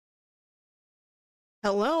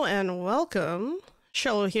Hello and welcome.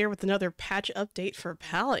 Xolo here with another patch update for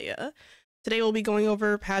Palia. Today we'll be going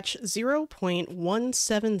over patch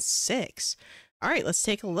 0.176. Alright, let's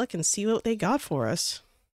take a look and see what they got for us.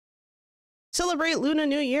 Celebrate Lunar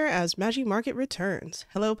New Year as Magi Market returns.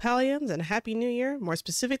 Hello Palians and Happy New Year, more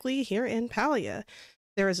specifically here in Palia.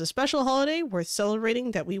 There is a special holiday worth celebrating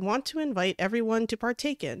that we want to invite everyone to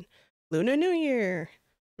partake in. Lunar New Year!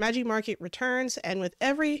 Magi Market returns and with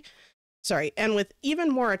even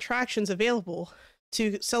more attractions available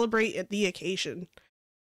to celebrate the occasion.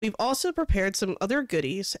 We've also prepared some other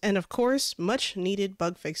goodies and of course much needed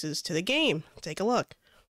bug fixes to the game. Take a look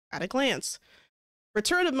at a glance.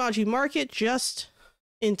 Return of Magi Market just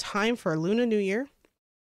in time for Lunar New Year.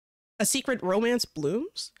 A secret romance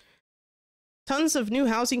blooms. Tons of new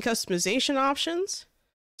housing customization options.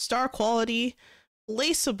 Star quality,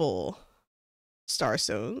 placeable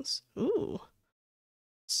starstones. Ooh.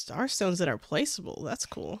 Starstones that are placeable. That's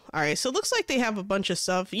cool. All right, so it looks like they have a bunch of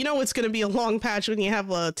stuff. You know it's going to be a long patch when you have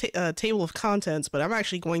a table of contents, but I'm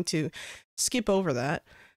actually going to skip over that.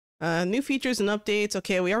 New features and updates.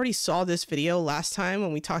 Okay, we already saw this video last time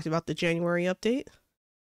when we talked about the January update.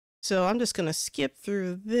 So I'm just going to skip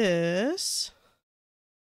through this.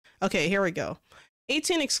 Okay, here we go.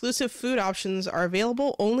 18 exclusive food options are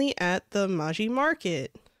available only at the Magi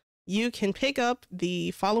Market. You can pick up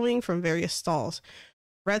the following from various stalls.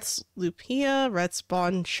 Rhett's Lupia, Rhett's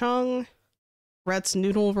Bon Chung, Rhett's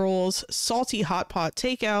Noodle Rolls, Salty Hot Pot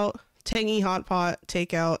Takeout, Tangy Hot Pot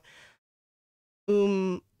Takeout,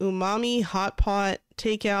 Umami Hot Pot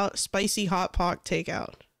Takeout, Spicy Hot Pot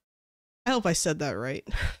Takeout. I hope I said that right.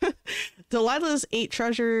 Delilah's 8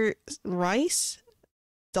 Treasure Rice,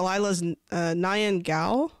 Delilah's Nyan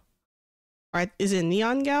Gao. Alright, is it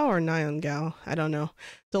Neon Gao or Nyan Gao? I don't know.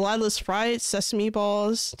 Delilah's fried sesame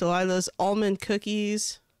balls. Delilah's almond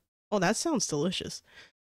cookies. Oh, that sounds delicious.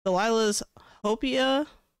 Delilah's hopia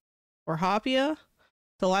or hopia.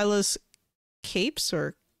 Delilah's capes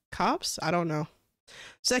or cops. I don't know.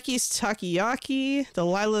 Zeki's takoyaki.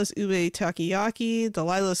 Delilah's ube takoyaki.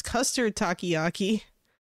 Delilah's custard takoyaki.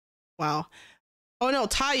 Wow. Oh no,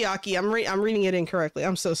 taiyaki. I'm reading it incorrectly.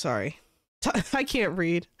 I'm so sorry. I can't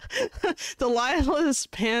read. Delilah's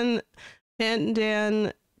pandan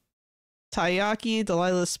taiyaki,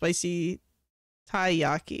 Delilah's spicy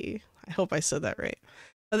taiyaki. I hope I said that right.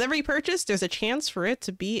 With every purchase, there's a chance for it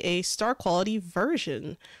to be a star quality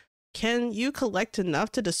version. Can you collect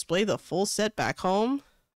enough to display the full set back home?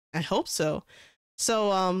 I hope so.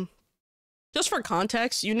 So, just for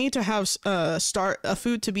context, you need to have a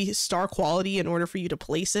food to be star quality in order for you to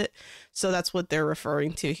place it. So that's what they're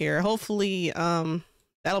referring to here. Hopefully,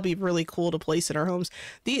 that'll be really cool to place in our homes.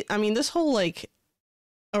 I mean, this whole like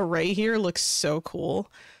array here looks so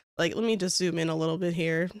cool. Like, let me just zoom in a little bit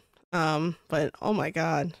here. But oh my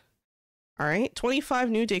god. All right, 25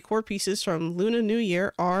 new decor pieces from Lunar New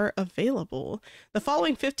Year are available. The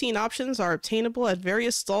following 15 options are obtainable at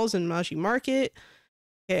various stalls in Magi Market.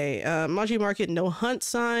 Okay, Magi Market no hunt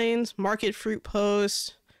signs, market fruit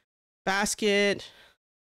post, basket,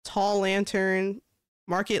 tall lantern,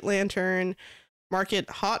 market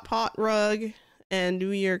hot pot rug, and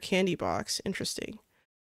New Year candy box. Interesting.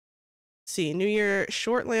 Let's see, New Year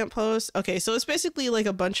short lamppost. Okay, so it's basically like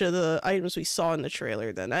a bunch of the items we saw in the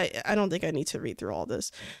trailer then. I don't think I need to read through all this.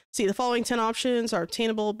 See, the following 10 options are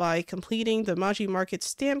obtainable by completing the Magi Market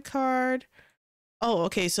stamp card. Oh,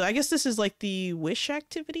 okay, so I guess this is like the wish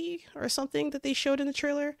activity or something that they showed in the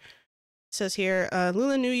trailer. It says here,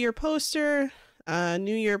 Lunar New Year poster,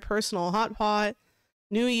 New Year personal hot pot,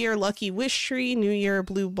 New Year lucky wish tree, New Year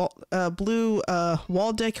blue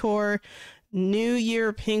wall decor, New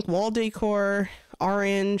Year pink wall decor,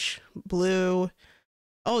 orange, blue.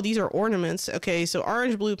 Oh, these are ornaments. Okay, so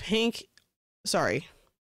orange, blue, pink. Sorry,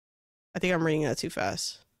 I think I'm reading that too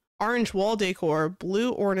fast. Orange wall decor,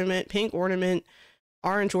 blue ornament, pink ornament,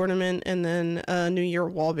 orange ornament, and then a New Year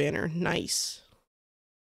wall banner. Nice.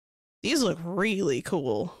 These look really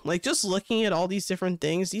cool. Like, just looking at all these different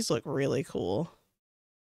things, these look really cool.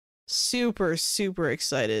 Super, super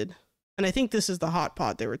excited. And I think this is the hot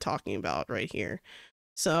pot they were talking about right here.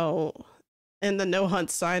 So, and the no hunt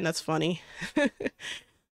sign, that's funny.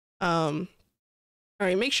 All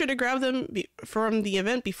right, make sure to grab them from the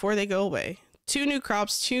event before they go away. 2 new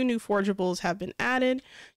crops, 2 new forageables have been added.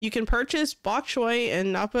 You can purchase bok choy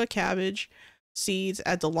and napa cabbage seeds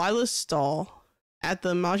at Delilah's stall at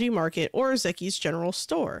the Magi Market or Zeki's general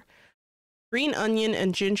store. Green onion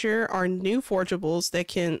and ginger are new forageables,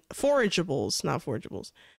 not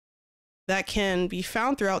forageables, that can be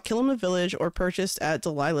found throughout Kilima Village or purchased at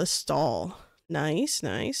Delilah's stall. Nice,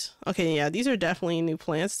 nice. Okay, yeah, these are definitely new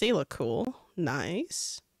plants. They look cool.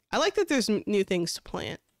 Nice. I like that there's new things to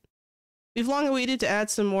plant. We've long awaited to add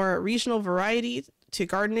some more regional variety to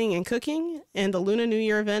gardening and cooking, and the Luna New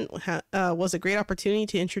Year event was a great opportunity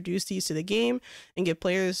to introduce these to the game and give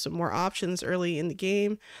players some more options early in the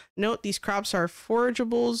game. Note, these crops are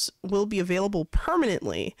forageables, will be available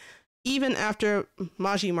permanently, even after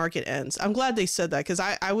Magi Market ends. I'm glad they said that, because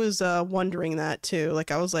I was wondering that too.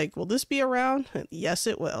 Like, I was like, will this be around? Yes,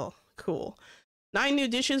 it will. Cool. 9 new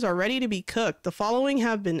dishes are ready to be cooked. The following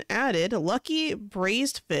have been added: lucky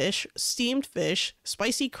braised fish, steamed fish,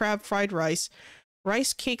 spicy crab fried rice,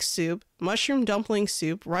 rice cake soup, mushroom dumpling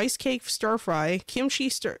soup, rice cake stir fry, kimchi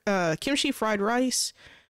fried rice,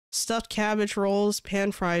 stuffed cabbage rolls,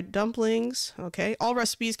 pan fried dumplings. Okay, all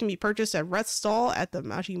recipes can be purchased at Reth's stall at the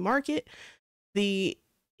Magi Market. The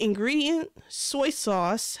ingredient soy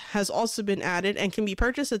sauce has also been added and can be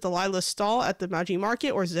purchased at Delilah's stall at the Magi Market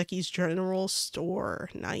or Zeki's General Store.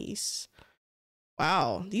 Nice.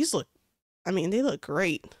 Wow, these look, I mean, they look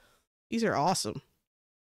great. These are awesome.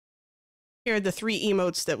 Here are the 3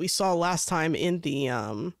 emotes that we saw last time in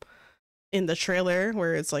the trailer,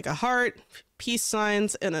 where it's like a heart, peace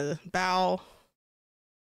signs, and a bow.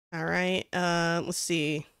 All right, let's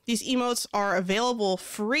see. These emotes are available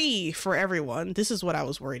free for everyone. This is what I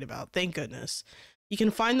was worried about. Thank goodness. You can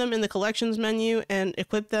find them in the collections menu and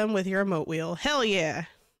equip them with your emote wheel. Hell yeah.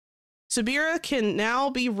 Subira can now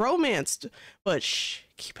be romanced, but shh,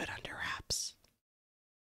 keep it under wraps.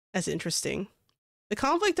 That's interesting. The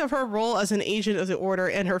conflict of her role as an agent of the Order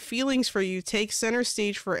and her feelings for you take center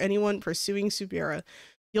stage for anyone pursuing Subira.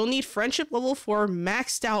 You'll need friendship level 4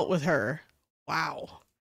 maxed out with her. Wow.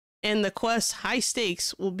 And the quest high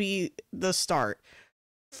stakes will be the start.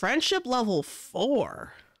 Friendship level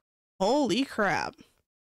 4. Holy crap.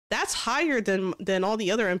 That's higher than all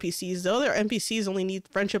the other NPCs. The other NPCs only need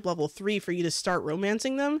friendship level 3 for you to start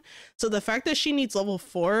romancing them. So the fact that she needs level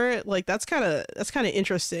 4, like, that's kind of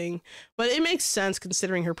interesting. But it makes sense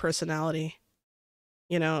considering her personality.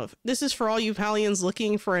 You know, this is for all you Palians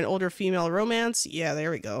looking for an older female romance. Yeah,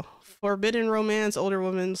 there we go. Forbidden romance, older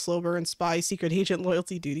woman, slow burn, spy, secret agent,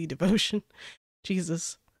 loyalty, duty, devotion.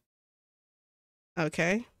 Jesus.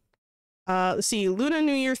 Okay. Let's see. Luna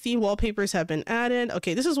New Year theme wallpapers have been added.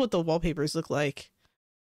 Okay, this is what the wallpapers look like.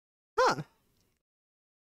 Huh.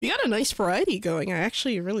 We got a nice variety going. I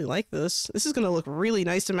actually really like this. This is gonna look really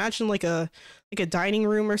nice. Imagine like a dining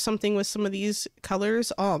room or something with some of these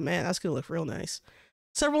colors. Oh man, that's gonna look real nice.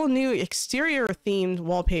 Several new exterior themed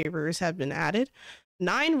wallpapers have been added.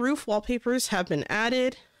 9 roof wallpapers have been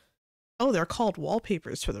added. Oh, they're called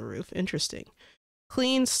wallpapers for the roof. Interesting.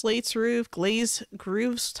 Clean slates roof, glazed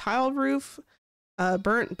grooves tile roof,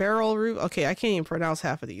 burnt barrel roof. Okay, I can't even pronounce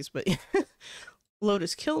half of these, but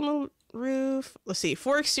Lotus kiln roof. Let's see.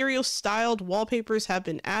 4 exterior styled wallpapers have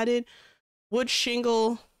been added. Wood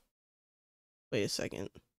shingle. Wait a second.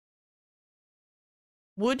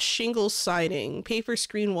 Wood shingle siding, paper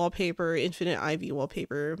screen wallpaper, infinite ivy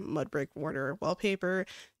wallpaper, mud brick mortar wallpaper.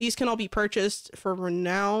 These can all be purchased for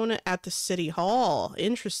renown at the city hall.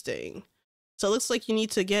 Interesting. So it looks like you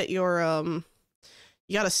need to get your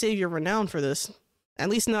you gotta save your renown for this. At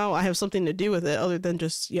least now I have something to do with it other than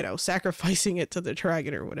just, you know, sacrificing it to the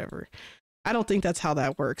dragon or whatever. I don't think that's how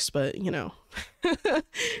that works, but you know,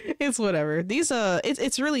 it's whatever. These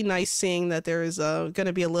it's really nice seeing that there is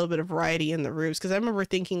gonna be a little bit of variety in the roofs, because I remember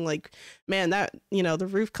thinking like, man, that, you know, the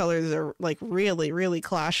roof colors are like really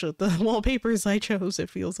clash with the wallpapers I chose, it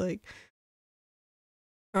feels like.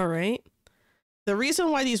 All right. The reason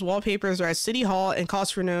why these wallpapers are at City Hall and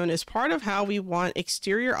cost renown is part of how we want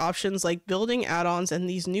exterior options like building add-ons and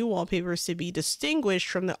these new wallpapers to be distinguished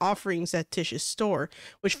from the offerings at Tish's store,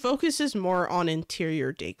 which focuses more on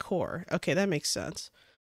interior decor. Okay, that makes sense.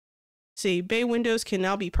 See, bay windows can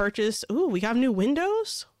now be purchased. Ooh, we got new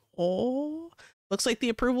windows? Oh, looks like the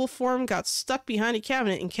approval form got stuck behind a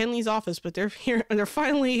cabinet in Kenley's office, but they're here. They're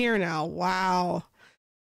finally here now. Wow.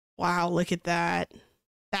 Wow, look at that.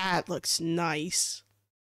 That looks nice.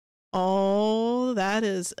 Oh, that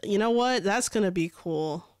is, you know what? That's going to be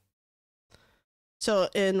cool. So,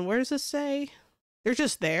 and where does this say? They're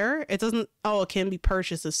just there? It doesn't, oh, it can be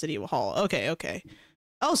purchased at City Hall. Okay, okay.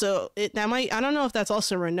 Oh, so that might, I don't know if that's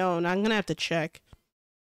also renowned. I'm going to have to check.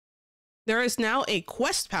 There is now a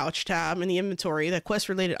quest pouch tab in the inventory that quest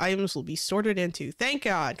related items will be sorted into. Thank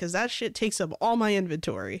God, because that shit takes up all my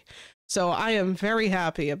inventory. So I am very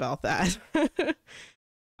happy about that.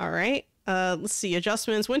 All right, let's see.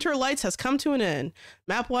 Adjustments. Winter Lights has come to an end.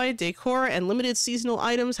 Map-wide decor and limited seasonal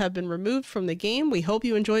items have been removed from the game. We hope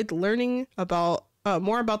you enjoyed learning about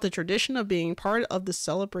more about the tradition of being part of the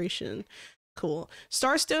celebration. Cool.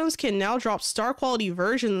 Starstones can now drop star quality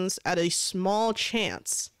versions at a small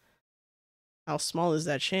chance. How small is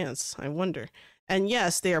that chance? I wonder. And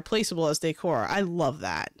yes, they are placeable as decor. I love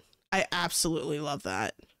that. I absolutely love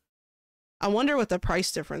that. I wonder what the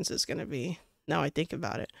price difference is going to be. Now I think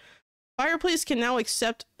about it. Fireplace can now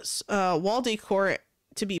accept wall decor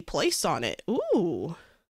to be placed on it. Ooh,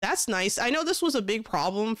 that's nice. I know this was a big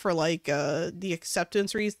problem for like the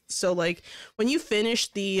acceptance reason. So like when you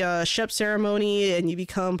finish the Shep ceremony and you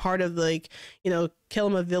become part of like, you know,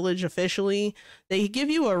 Kilima Village officially, they give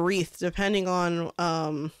you a wreath depending on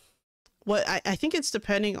what I think it's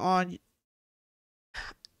depending on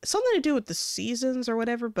something to do with the seasons or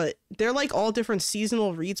whatever, but they're like all different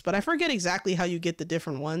seasonal wreaths, but I forget exactly how you get the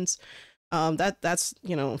different ones. That's,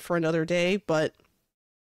 you know, for another day, but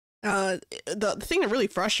the thing that really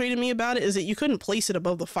frustrated me about it is that you couldn't place it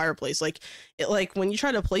above the fireplace. Like when you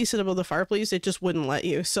try to place it above the fireplace, it just wouldn't let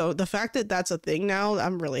you. So the fact that that's a thing now,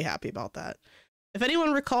 I'm really happy about that. If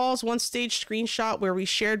anyone recalls one stage screenshot where we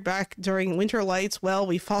shared back during Winter Lights, well,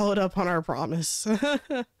 we followed up on our promise.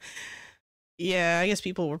 Yeah, I guess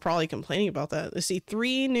people were probably complaining about that. Let's see,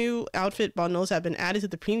 3 new outfit bundles have been added to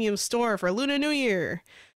the premium store for Lunar New Year.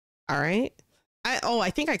 All right.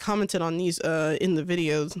 I think I commented on these in the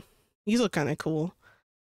videos. These look kind of cool.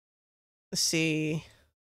 Let's see.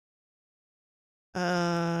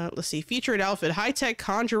 Featured outfit, high-tech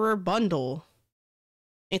conjurer bundle.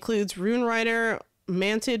 Includes Rune Rider,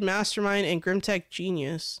 Mantid Mastermind, and Grimtech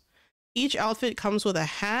Genius. Each outfit comes with a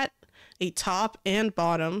hat, a top, and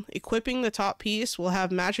bottom. Equipping the top piece will have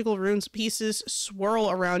magical runes pieces swirl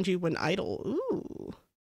around you when idle. Ooh.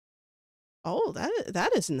 Oh,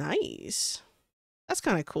 that is nice. That's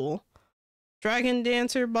kind of cool. Dragon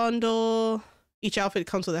Dancer bundle. Each outfit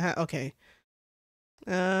comes with a hat. Okay.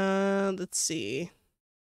 Let's see.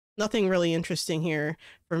 Nothing really interesting here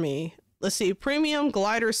for me. Let's see. Premium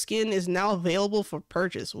glider skin is now available for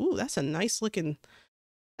purchase. Ooh, that's a nice looking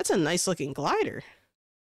glider.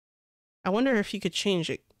 I wonder if you could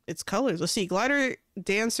change its colors. Let's see. Glider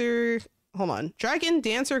Dancer. Hold on. Dragon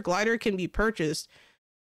Dancer glider can be purchased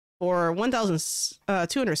for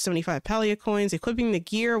 1,275 Palia coins. Equipping the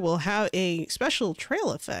gear will have a special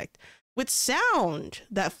trail effect with sound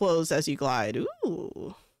that flows as you glide.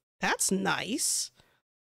 Ooh, that's nice.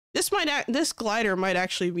 This glider might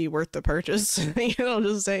actually be worth the purchase. You know,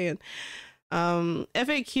 just saying.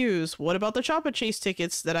 FAQs. What about the Choppa Chase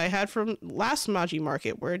tickets that I had from last Maji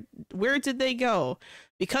Market? Where did they go?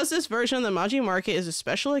 Because this version of the Maji Market is a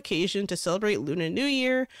special occasion to celebrate Lunar New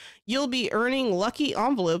Year, you'll be earning lucky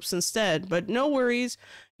envelopes instead. But no worries,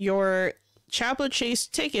 your Choppa Chase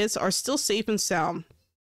tickets are still safe and sound.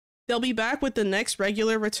 They'll be back with the next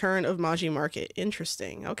regular return of Maji Market.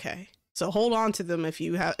 Interesting. Okay. So hold on to them if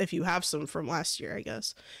you have some from last year, I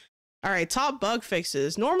guess. All right, top bug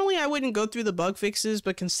fixes. Normally I wouldn't go through the bug fixes,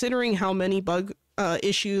 but considering how many bug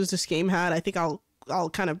issues this game had, I think I'll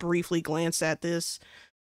kind of briefly glance at this.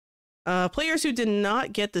 Players who did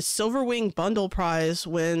not get the Silverwing bundle prize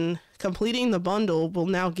when completing the bundle will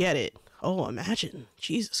now get it. Oh, imagine.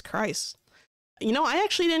 Jesus Christ. You know, I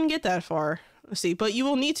actually didn't get that far. Let's see, but you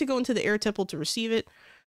will need to go into the air temple to receive it.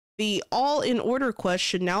 The all in order quest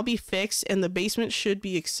should now be fixed and the basement should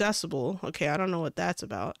be accessible. Okay, I don't know what that's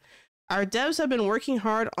about. Our devs have been working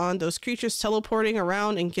hard on those creatures teleporting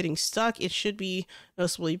around and getting stuck. It should be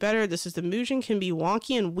noticeably better. This is the Mugen can be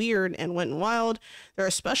wonky and weird and went wild. They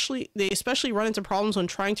especially run into problems when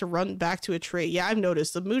trying to run back to a tray. Yeah, I've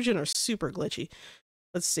noticed the Mugen are super glitchy.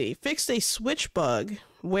 Let's see. Fixed a Switch bug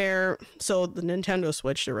where, so the Nintendo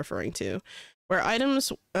Switch they're referring to, where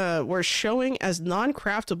items were showing as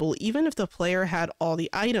non-craftable even if the player had all the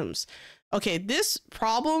items. Okay, this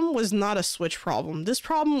problem was not a Switch problem. This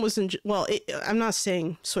problem was I'm not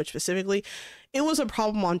saying Switch specifically. It was a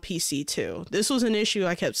problem on PC too. This was an issue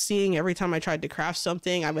I kept seeing every time I tried to craft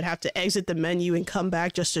something. I would have to exit the menu and come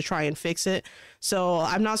back just to try and fix it. So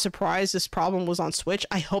I'm not surprised this problem was on Switch.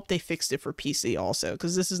 I hope they fixed it for PC also,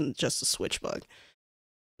 because this isn't just a Switch bug.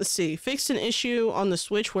 Let's see. Fixed an issue on the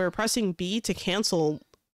Switch where pressing B to cancel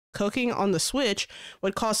cooking on the Switch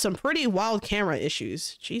would cause some pretty wild camera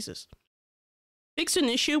issues. Jesus. Fixed an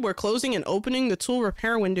issue where closing and opening the tool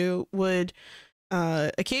repair window would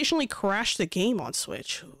occasionally crash the game on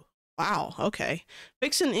Switch. Wow, okay.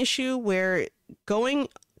 Fixed an issue where going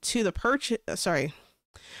to the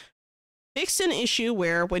Fixed an issue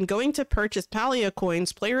where when going to purchase Palia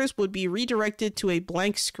coins, players would be redirected to a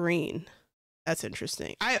blank screen. That's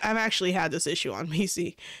interesting. I've actually had this issue on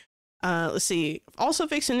PC. Let's see. Also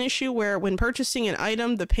fix an issue where when purchasing an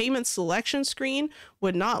item, the payment selection screen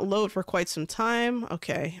would not load for quite some time.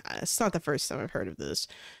 Okay, it's not the first time I've heard of this.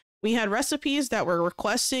 We had recipes that were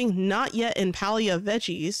requesting not yet in Palia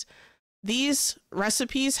veggies. These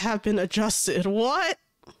recipes have been adjusted. What?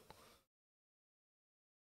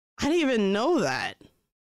 I didn't even know that.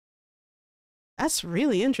 That's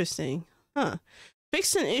really interesting. Huh.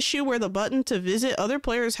 Fixed an issue where the button to visit other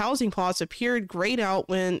players' housing plots appeared grayed out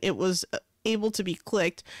when it was able to be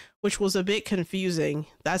clicked, which was a bit confusing.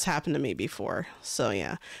 That's happened to me before. So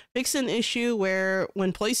yeah. Fixed an issue where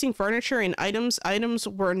when placing furniture and items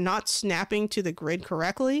were not snapping to the grid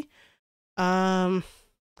correctly.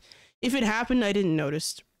 If it happened, I didn't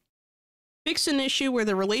notice. Fixed an issue where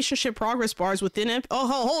the relationship progress bars within it. Oh,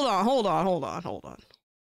 hold on.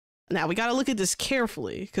 Now we gotta look at this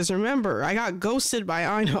carefully, because remember, I got ghosted by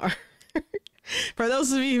Einar. For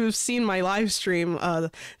those of you who've seen my live stream,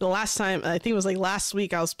 the last time, I think it was like last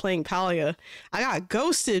week, I was playing Palia. I got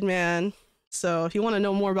ghosted, man. So if you want to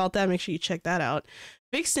know more about that, make sure you check that out.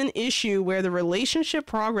 Fixed an issue where the relationship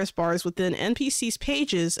progress bars within NPC's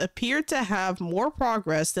pages appeared to have more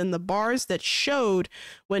progress than the bars that showed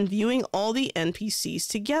when viewing all the NPCs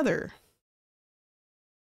together.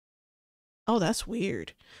 Oh, that's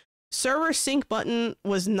weird. Server sync button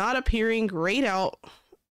was not appearing grayed out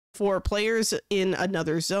for players in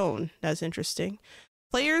another zone. That's interesting.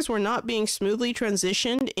 Players were not being smoothly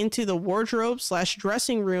transitioned into the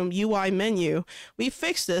wardrobe/dressing room UI menu. We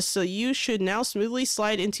fixed this, so you should now smoothly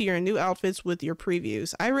slide into your new outfits with your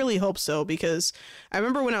previews. I really hope so, because I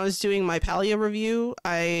remember when I was doing my Palia review,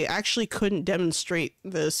 I actually couldn't demonstrate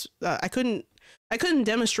this. I couldn't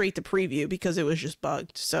demonstrate the preview because it was just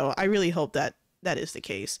bugged. So I really hope that that is the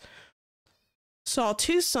case. Saw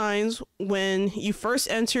 2 signs when you first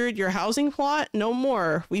entered your housing plot. No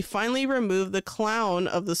more. We finally removed the clown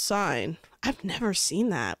of the sign. I've never seen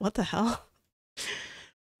that. What the hell?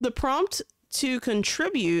 The prompt to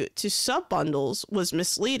contribute to sub bundles was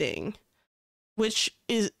misleading, which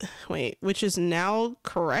is now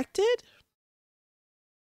corrected?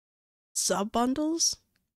 Sub bundles?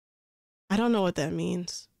 I don't know what that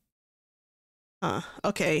means.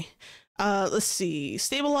 Okay. Let's see.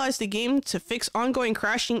 Stabilize the game to fix ongoing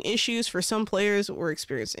crashing issues for some players were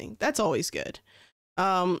experiencing. That's always good.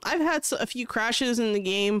 I've had a few crashes in the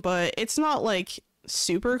game, but it's not like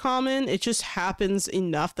super common. It just happens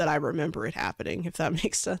enough that I remember it happening, if that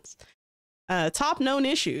makes sense. Top known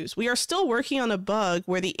issues. We are still working on a bug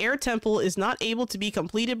where the air temple is not able to be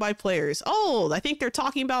completed by players. Oh, I think they're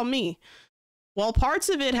talking about me. While parts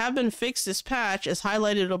of it have been fixed this patch, as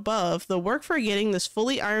highlighted above, the work for getting this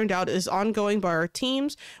fully ironed out is ongoing by our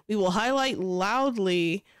teams. We will highlight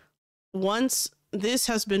loudly once this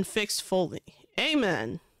has been fixed fully.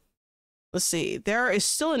 Amen. Let's see. There is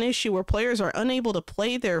still an issue where players are unable to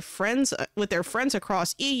play with their friends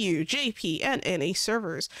across EU, JP, and NA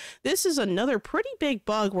servers. This is another pretty big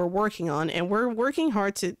bug we're working on, and we're working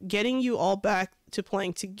hard to getting you all back to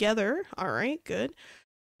playing together. All right, good.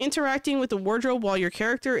 Interacting with the wardrobe while your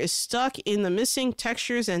character is stuck in the missing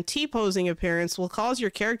textures and T-posing appearance will cause your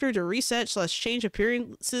character to reset/change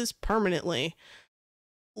appearances permanently.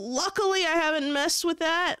 Luckily, I haven't messed with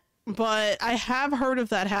that, but I have heard of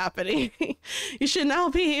that happening. You should now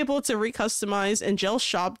be able to recustomize and gel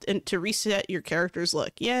shop and to reset your character's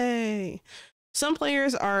look. Yay! Some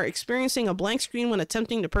players are experiencing a blank screen when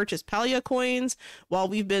attempting to purchase Palia coins. While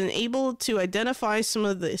we've been able to identify some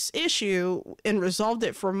of this issue and resolved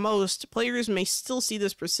it for most, players may still see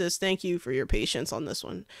this persist. Thank you for your patience on this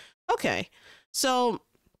one. Okay, so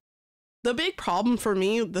the big problem for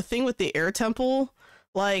me, the thing with the air temple,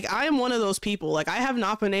 like I am one of those people, like I have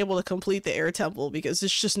not been able to complete the air temple because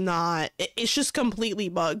it's just not, it's just completely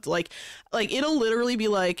bugged. Like it'll literally be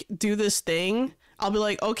like, do this thing. I'll be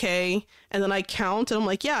like, okay. And then I count and I'm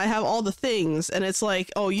like, yeah, I have all the things. And it's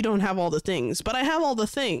like, oh, you don't have all the things, but I have all the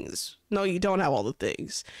things. No, you don't have all the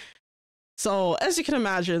things. So as you can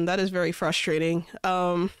imagine, that is very frustrating.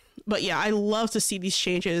 But yeah, I love to see these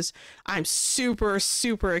changes. I'm super,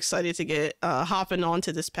 super excited to get hopping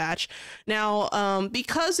onto this patch. Now,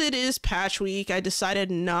 because it is patch week, I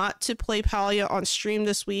decided not to play Palia on stream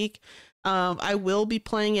this week. I will be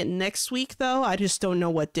playing it next week, though. I just don't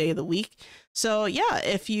know what day of the week. So yeah,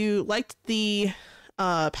 if you liked the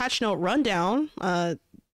patch note rundown,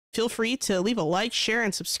 feel free to leave a like, share,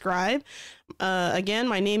 and subscribe. Again,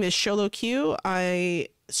 my name is Xolo Q. When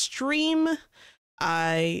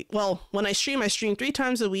I stream 3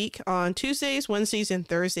 times a week on Tuesdays, Wednesdays, and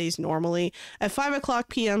Thursdays normally at 5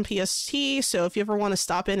 p.m. PST. So if you ever want to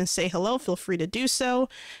stop in and say hello, feel free to do so.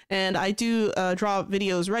 And I do draw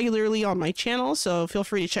videos regularly on my channel, so feel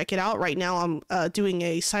free to check it out. Right now I'm doing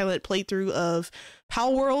a silent playthrough of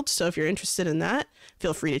Pal World, so if you're interested in that,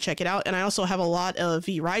 feel free to check it out. And I also have a lot of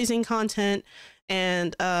V Rising content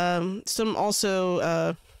and some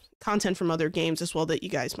also content from other games as well that you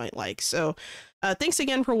guys might like. So thanks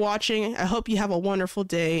again for watching. I hope you have a wonderful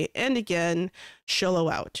day. And again,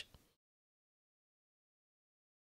 Xolo out.